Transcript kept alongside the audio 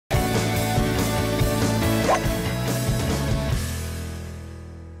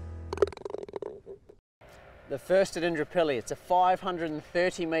The first at Indooroopilly. It's a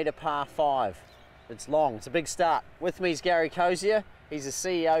 530 metre par 5. It's long, it's a big start. With me is Gary Cosier. He's the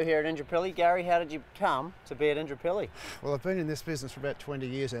CEO here at Indooroopilly. Gary, how did you come to be at Indooroopilly? Well, I've been in this business for about 20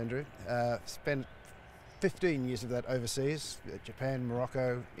 years, Andrew. Spent 15 years of that overseas, Japan,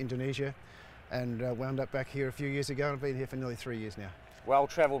 Morocco, Indonesia, and wound up back here a few years ago, and I've been here for nearly 3 years now.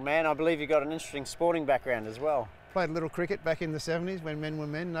 Well-travelled man. I believe you've got an interesting sporting background as well. Played a little cricket back in the 70s when men were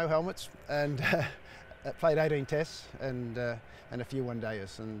men, no helmets, and played 18 tests and a few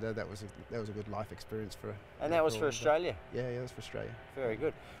one-dayers, and that was a good life experience for. And that was for Australia? Yeah, that was for Australia. Very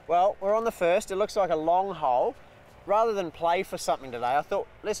good. Well, we're on the first. It looks like a long hole. Rather than play for something today, I thought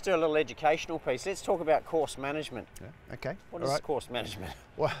let's do a little educational piece. Let's talk about course management. Yeah, okay. What is course management?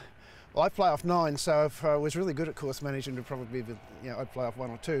 Well, I play off 9, so if I was really good at course management, it'd probably be, I'd play off 1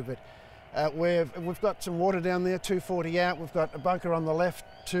 or 2. But we've got some water down there, 240 out. We've got a bunker on the left,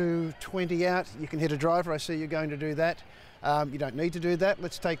 220 out. You can hit a driver. I see you're going to do that. You don't need to do that.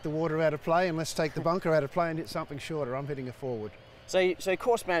 Let's take the water out of play and let's take the bunker out of play and hit something shorter. I'm hitting a forward. So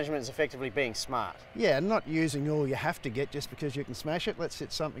course management is effectively being smart. Yeah, not using all you have to get just because you can smash it. Let's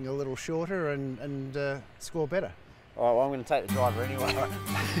hit something a little shorter and score better. All right, well, I'm going to take the driver anyway.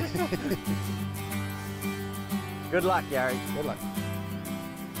 Good luck, Gary. Good luck.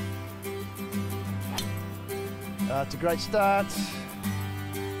 It's a great start.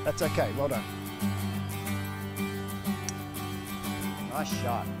 That's okay, well done. Nice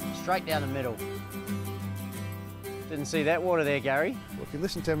shot. Straight down the middle. Didn't see that water there, Gary. Well, if you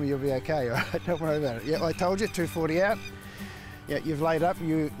listen to me, you'll be okay, all right? Don't worry about it. Yeah, I told you, 240 out. Yeah, you've laid up,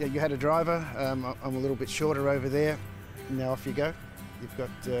 you had a driver. I'm a little bit shorter over there. Now off you go. You've got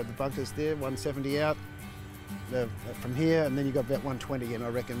the bunkers there, 170 out from here, and then you've got about 120, and I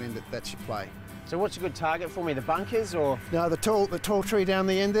recommend that that's your play. So what's a good target for me, the bunkers or? No, the tall tree down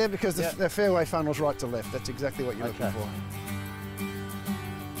the end there, because the fairway funnels right to left. That's exactly what you're looking for.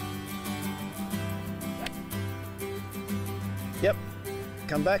 Yep,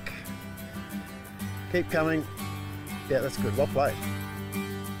 come back, keep coming. Yeah, that's good, well played.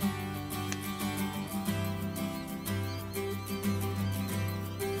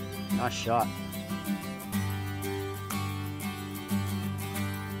 Nice shot.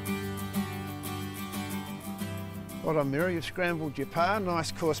 Well done, Mira, you've scrambled your par.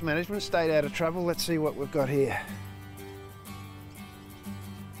 Nice course management, stayed out of trouble. Let's see what we've got here.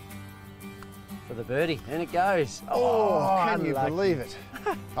 For the birdie, and it goes. Oh, can you believe it?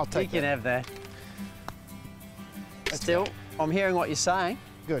 I'll take that. You can have that. Still, I'm hearing what you're saying.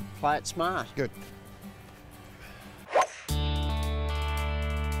 Good. Play it smart. Good.